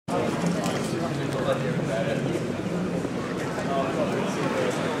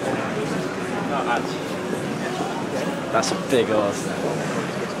That's a big horse.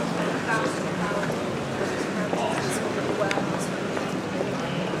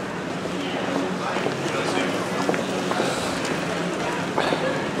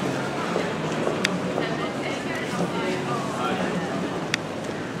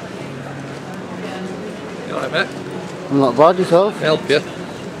 You alright, mate? I'm not bad, yourself? Help you.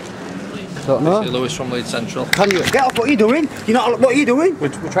 Don't know. Lewis from Leeds Central. Can you get off? What are you doing? You're not. What are you doing? We're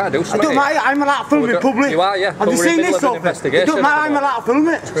trying to do something. I don't matter. I'm allowed to film in public. You are, yeah. Have you seen this stuff? It don't matter. I'm allowed to film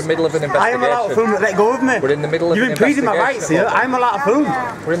it. We're in the middle of an investigation. I am allowed to film it. Let go of me. We're in the middle of an investigation. You're impeding my rights here. I'm allowed to film.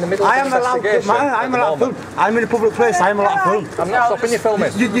 We're in the middle of an investigation. I'm allowed to film. I'm in a public place. I'm allowed to film. I'm not stopping you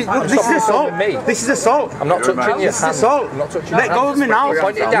filming. This is assault. This is assault. I'm not touching you. This is assault. I'm not touching you. Let go of me now.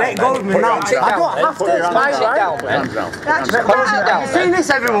 Let go of me now. I don't have to. It's my right. Have you seen this,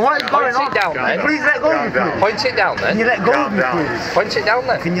 everyone? What is going on? Please let go of me. Point it down then. Can you let go of me, please? Point it down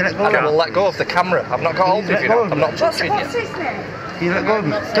then. Can you let go of me? me? I will let go of the camera. I've not got hold of you now. I'm not touching you. Can you let go of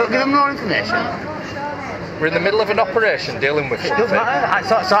me? Don't give them more information. We're in the middle of an operation dealing with something. Don't matter.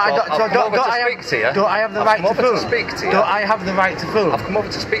 Don't I have the right to film? Don't I have the right to film? I've come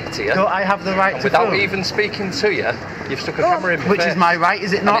over to speak to you. Don't I have the right to film? Without even speaking to you, you've stuck a camera in my face. Which is my right,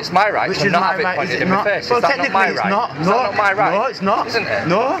 is it not? And it's my right to not have it pointed in my face. Well, is that not my right? It's not. Is that not my right? No, it's not. Isn't it?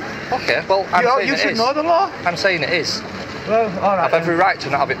 No. Okay, well, I'm saying you should know the law. I'm saying it is. Well, all right. I've every right to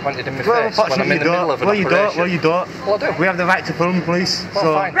not have it pointed in my face when I'm in the middle of an operation. Well, you don't. Well, I do. We have the right to film, police.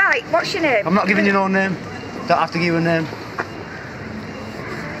 Well, fine. Right, what's your name? I'm not giving you no name. Don't have to give you a name.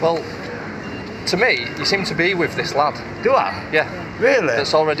 Well, to me, you seem to be with this lad. Do I? Yeah. Really?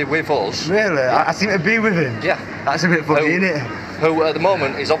 That's already with us. Really? Yeah. I seem to be with him? Yeah. That's a bit funny, isn't it? Who at the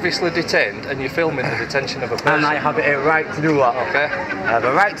moment is obviously detained and you're filming the detention of a person. And I have a right to do that. Okay. I have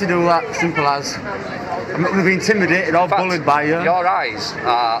a right to do that, simple as. I'm not going to be intimidated or bullied by you. Your eyes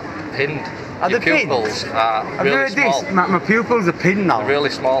are pinned. Your pupils are really small. My pupils are pinned now. They're really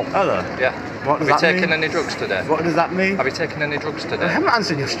small. Are they? Yeah. What does Have you that taken mean? any drugs today? What does that mean? Have you taken any drugs today? I'm not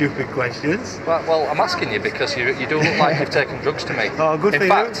answering your stupid questions. Well, I'm asking you because you do look like you've taken drugs to me. Oh, good for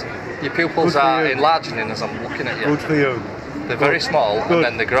you. In fact, your pupils are enlarging as I'm looking at you. Good for you. They're very small and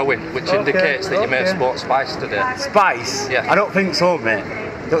then they're growing, which indicates that you may have smoked spice today. Spice? Yeah. I don't think so, mate.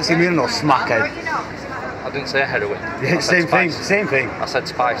 Don't see me in no smackhead. I didn't say heroin. Yeah, same thing. Same thing. I said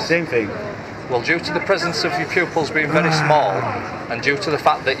spice. Same thing. Well, due to the presence of your pupils being very small, and due to the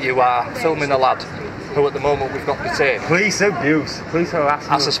fact that you are filming a lad who at the moment we've got detained. Police abuse, police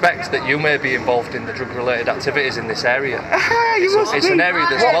harassment. I suspect that you may be involved in the drug-related activities in this area. It's an area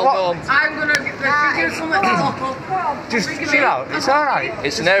that's well known. I'm going to do something local. Just chill out, it's alright.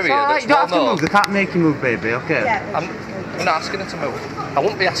 It's an area that's You don't well have to known. move, they can't make you move, baby, okay? I'm not asking her to move. I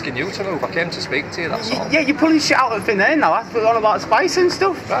wouldn't be asking you to move. I came to speak to you, that's all. Yeah, you're pulling shit out of thin air now. I thought all about spice and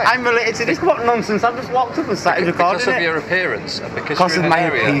stuff. Right. I'm related to this. What nonsense? I've just walked up and started recording Because of your appearance and because you're in an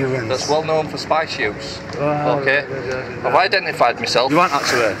area that's well known for spice use. Okay? I've identified myself. You want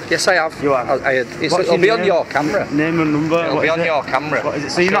actually? Yes, I have. You are? It'll be on your camera. Name and number? It'll be on your camera. What is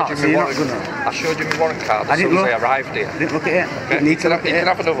it? So you're not gonna? I showed you my warrant card as soon as I arrived here. I didn't look at it. Okay? You need to look at it. You can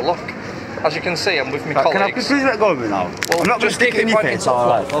have another look. As you can see, I'm with my colleagues. Can I please let go of me now? Well, I'm not just going to stick it in your face.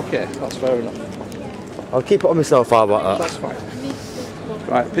 Alright. Okay, that's fair enough. I'll keep it on myself. How about that? That's fine.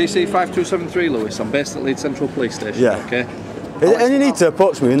 Right, PC 5273 Lewis. I'm based at Leeds Central Police Station. Yeah. Okay. And you need to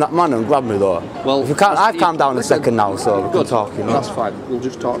approach me in that manner and grab me though. Well, if you can't, I've calmed down a second now, so we can talk. You know. That's fine. We'll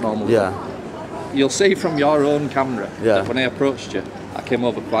just talk normally. Yeah. You'll see from your own camera that when I approached you, I came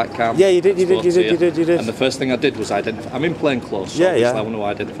over quite calm. Yeah, you did. And the first thing I did was identify. I'm in plain clothes, so I want to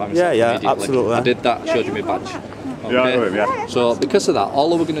identify myself immediately. Absolutely. I did that, showed you my badge. Okay? Yeah, I know him, yeah. So because of that,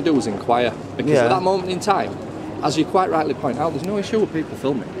 all we're going to do is inquire. Because at that moment in time, as you quite rightly point out, there's no issue with people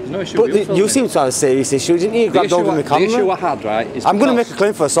filming. There's no issue with you filming. You seem to have a serious issue, didn't you? You grabbed over my camera. The issue I had, right, is I'm going to make a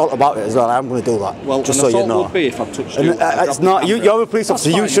claim for assault about it as well. I'm going to do that. Well, just so you know. would be if I touched you. It's not. You're a police officer.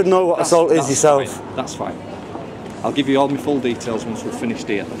 You should know what assault is yourself. That's fine. I'll give you all my full details once we're finished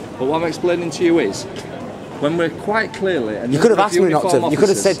here. But what I'm explaining to you is, when we're quite clearly... And you could have asked me not to. You could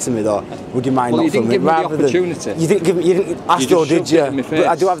have said to me though, would you mind not filming? Well, you didn't give me the opportunity. You didn't ask though, did you? But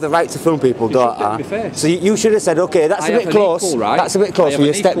I do have the right to film people, don't I? So you should have said, okay, that's a bit close. That's a bit close for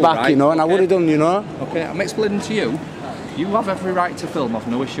you. Step back, you know, and I would have done, you know. Okay, I'm explaining to you. You have every right to film, I've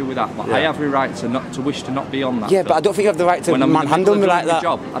no issue with that, but I have every right to wish to not be on that. Yeah, but I don't think you have the right to manhandle me like that.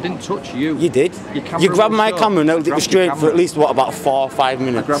 I didn't touch you. You did. You grabbed my camera and held it restrained for at least, what, about 4 or 5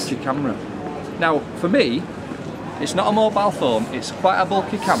 minutes? I grabbed your camera. Now, for me, it's not a mobile phone, it's quite a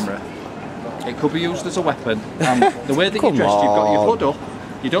bulky camera. It could be used as a weapon, and the way that you're dressed, you've got your hood up,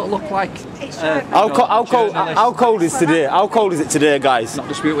 You don't look like. How cold is today? How cold is it today, guys? Not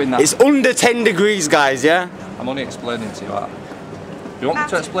disputing that. It's under 10 degrees, guys. Yeah. I'm only explaining to you that. If you want me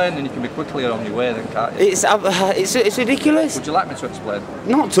to explain, then you can be quickly on your way, then can't you? It's ridiculous. Would you like me to explain?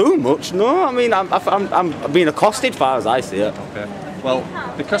 Not too much. No. I mean, I'm being accosted, far as I see it. Okay. Well,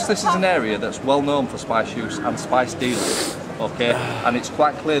 because this is an area that's well known for spice use and spice dealing, okay, and it's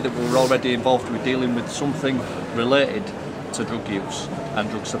quite clear that we're already involved with dealing with something related to drug use and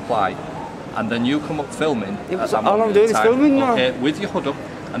drug supply, and then you come up filming. All I'm doing is filming now. Okay, with your hood up,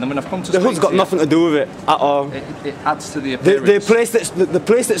 and then when I've come to the hood's got nothing to do with it at all. It adds to the appearance. The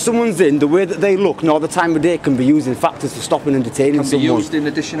place that someone's in, the way that they look, and all the time of day can be used in factors for stopping and detaining someone. Can be used in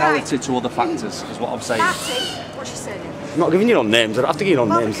additionality to other factors, is what I'm saying. What's she saying? I'm not giving you no names. I don't have to give you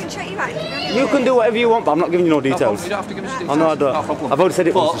no names. You can do whatever you want, but I'm not giving you no details. You don't have to give us details. I know I don't. No problem. I've already said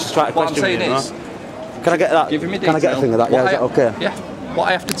it once. Just try to question me. What I'm saying is, can I get that? Give me can I get a thing of that? Yeah, is that okay? Yeah. What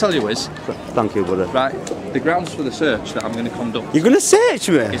I have to tell you is... Thank you, brother. Right, the grounds for the search that I'm going to conduct... You're going to search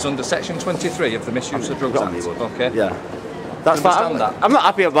me? ...is under section 23 of the Misuse of Drugs Act, okay? Yeah. That's fine. I'm not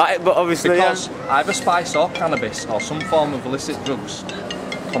happy about it, but obviously... Because either spice or cannabis or some form of illicit drugs,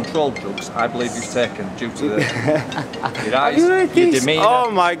 controlled drugs, I believe you've taken due to your eyes, your demeanour... Oh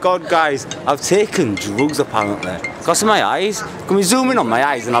my God, guys. I've taken drugs, apparently. Because of my eyes. Can we zoom in on my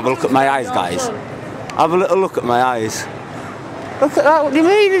eyes and have a look at my eyes, guys? Have a little look at my eyes. Look at that, what do you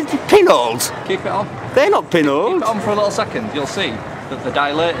mean? It's pinholes. Keep it on. They're not pinholes. Keep it on for a little second, you'll see that they're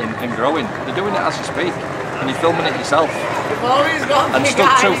dilating and growing. They're doing it as you speak, and you're filming it yourself. And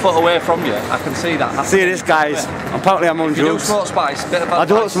stuck 2 foot away from you, I can see that happening. See this, guys. Apparently I'm on drugs. You don't smoke spice, bit of advice. I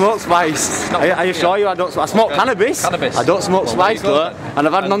don't smoke spice. I assure you I don't smoke. I smoke cannabis. I don't smoke spice though, and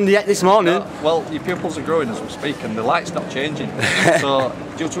I've had none yet this morning. Well, your pupils are growing as we speak, and the light's not changing. So,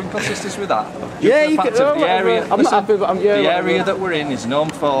 due to inconsistency with that, yeah, you can. The area, I'm not happy, but the area that we're in is known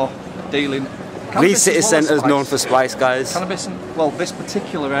for dealing. Leeds City Centre is known for spice, guys. Cannabis, well, this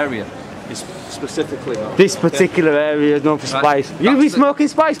particular area is specifically known. This particular area is known for spice. You've been smoking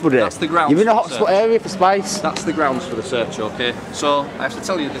spice, buddy? That's the grounds. You're in a hotspot area for spice? That's the grounds for the search, okay? So, I have to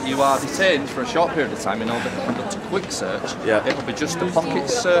tell you that you are detained for a short period of time in order to conduct a quick search. Yeah. It'll be just a pocket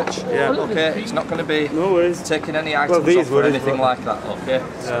search, okay? It's not going to be taking any items off or anything like that, okay?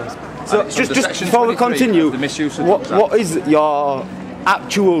 Yeah. So, just before we continue, what is your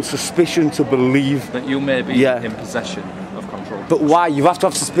actual suspicion to believe that you may be in possession of control? But why? You have to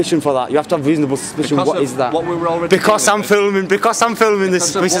have suspicion for that. You have to have reasonable suspicion. What is that? What we were already because I'm filming. Because I'm filming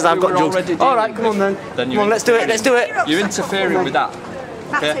this suspicious. I've got drugs. All right, come on then. Come on, let's do it. Let's do it. You're interfering with that.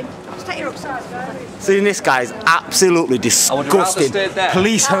 Okay. Seeing this, guys, absolutely disgusting.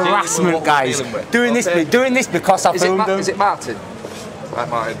 Police harassment, guys. Doing this because I filmed them. Is it Martin? Right,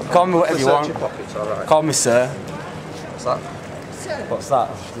 Martin. Call me whatever you want. Call me sir. What's that? What's that?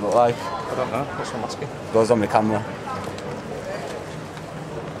 What's it look like? I don't know. What's I'm asking? Goes on my camera.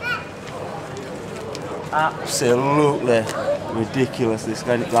 Absolutely ridiculous, this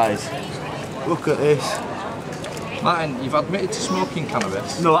guy, guys. Look at this. Martin, you've admitted to smoking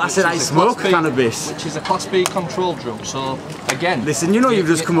cannabis. No, I said I smoke cannabis. Which is a Class B controlled drug, so again... Listen, you know you've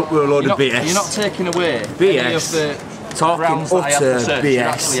just come up with a load of BS. You're not taking away BS. any of the talking utter BS. You're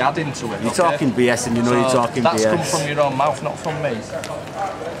actually adding to it. You're talking BS and you know you're talking BS. That's come from your own mouth, not from me.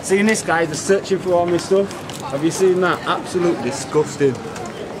 Seeing this guy just searching for all my stuff? Have you seen that? Absolutely disgusting.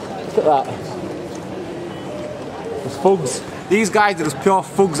 Look at that. There's thugs. These guys are just pure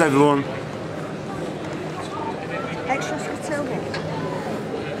thugs, everyone. Extras for two.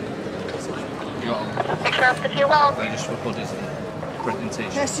 Extras if you will. They're just for hoodies and printing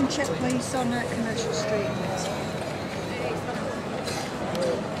t-shirts. Person check police on Commercial Street.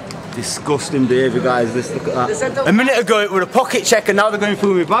 Disgusting behaviour, guys. Let's look at that. A minute ago it was a pocket check and now they're going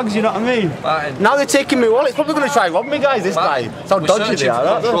through my bags, you know what I mean? Martin. Now they're taking my wallet. It's probably going to try and rob me, guys, this guy. That's how dodgy they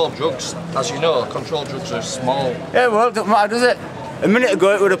are. Controlled drugs. As you know, controlled drugs are small. Yeah, well, it doesn't matter, does it? A minute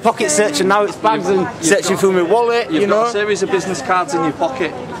ago it was a pocket search and now it's bags and searching through my wallet, you know? You've got a series of business cards in your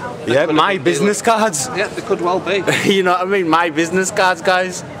pocket. Yeah, my business cards. Yeah, they could well be. You know what I mean? My business cards,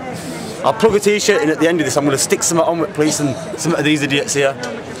 guys. I'll plug a t-shirt in at the end of this. I'm going to stick some on with police and some of these idiots here.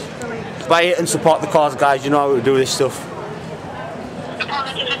 Buy it and support the cause, guys. You know how we do this stuff.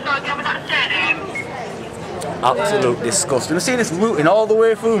 Absolute disgusting. I see this rooting all the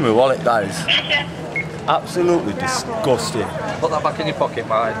way through my wallet, guys. Absolutely disgusting. Put that back in your pocket,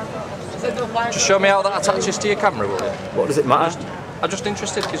 mate. Just show me how that attaches to your camera, will you? What does it matter? I'm just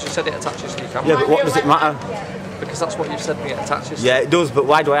interested because you said it attaches to your camera. Yeah, but what does it matter? Because that's what you've said it attaches to. Yeah, it does, but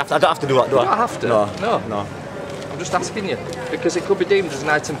why do I have to? I don't have to do that, do I? You don't have to. No. I'm just asking you, because it could be deemed as an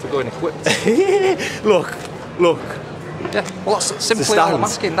item for going equipped. Look. Yeah, well that's simply all I'm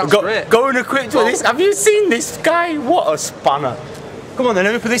asking, that's great. Go and equipped with this. Have you seen this guy? What a spanner. Come on then,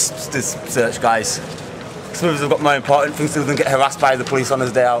 let me put this search, guys. Some of us have got more important things to do than get harassed by the police on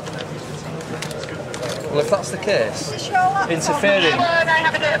his day out. Well, if that's the case, interfering...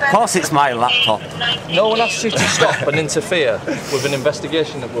 Of course it's my laptop. No one asked you to stop and interfere with an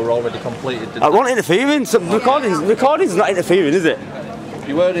investigation that we're already completed. I wasn't interfering. So recording's not interfering, is it?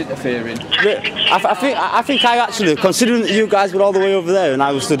 You were interfering. I think I actually, considering that you guys were all the way over there and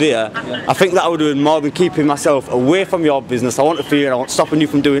I was stood here, I think that I would have been more than keeping myself away from your business. I want to fear, I want stopping you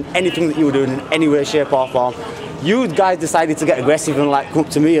from doing anything that you were doing in any way, shape or form. You guys decided to get aggressive and like come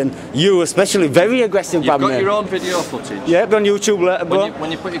up to me, and you especially very aggressive. You've got your own video footage. Yeah, it'll be on YouTube later, bro.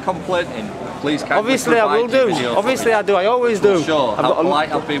 When you put your complaint in, please kindly obviously I will do. Obviously I do. I always do. Sure. How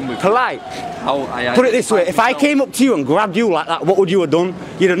polite I've been with you. Polite. Put it this way: if I came up to you and grabbed you like that, what would you have done?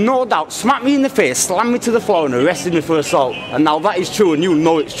 You'd have no doubt smacked me in the face, slammed me to the floor, and arrested me for assault. And now that is true, and you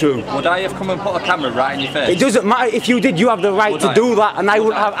know it's true. Would I have come and put a camera right in your face? It doesn't matter if you did. You have the right to do that, and I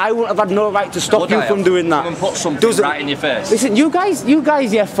wouldn't have had no right to stop you from doing that. Come and put something right in your face. Listen, you guys,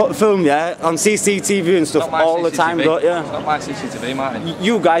 yeah, film, yeah, on CCTV and stuff all the time, don't you? It's not my CCTV, Martin.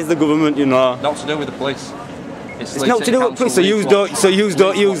 You guys, the government, you know. Not to do with the police. It's not to do with police, so you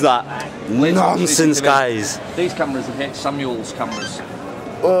don't use that. Nonsense, guys. These cameras are H. Samuel's cameras.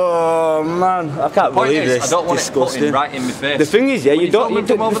 Oh man, I can't believe this. I don't want disgusting. it putting right in my face. The thing is, yeah, you don't.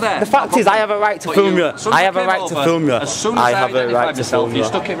 Over there, the fact is, I have a right to film you. I have a right to film you. I have a right to film you.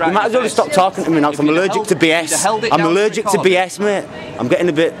 You might as well stop talking to me now. I'm allergic to BS. I'm allergic to BS, mate. I'm getting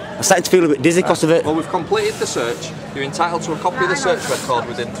a bit. I'm starting to feel a bit dizzy because of it. Well, we've completed the search. You're entitled to a copy of the search record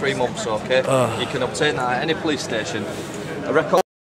within 3 months. Okay. You can obtain that at any police station. A record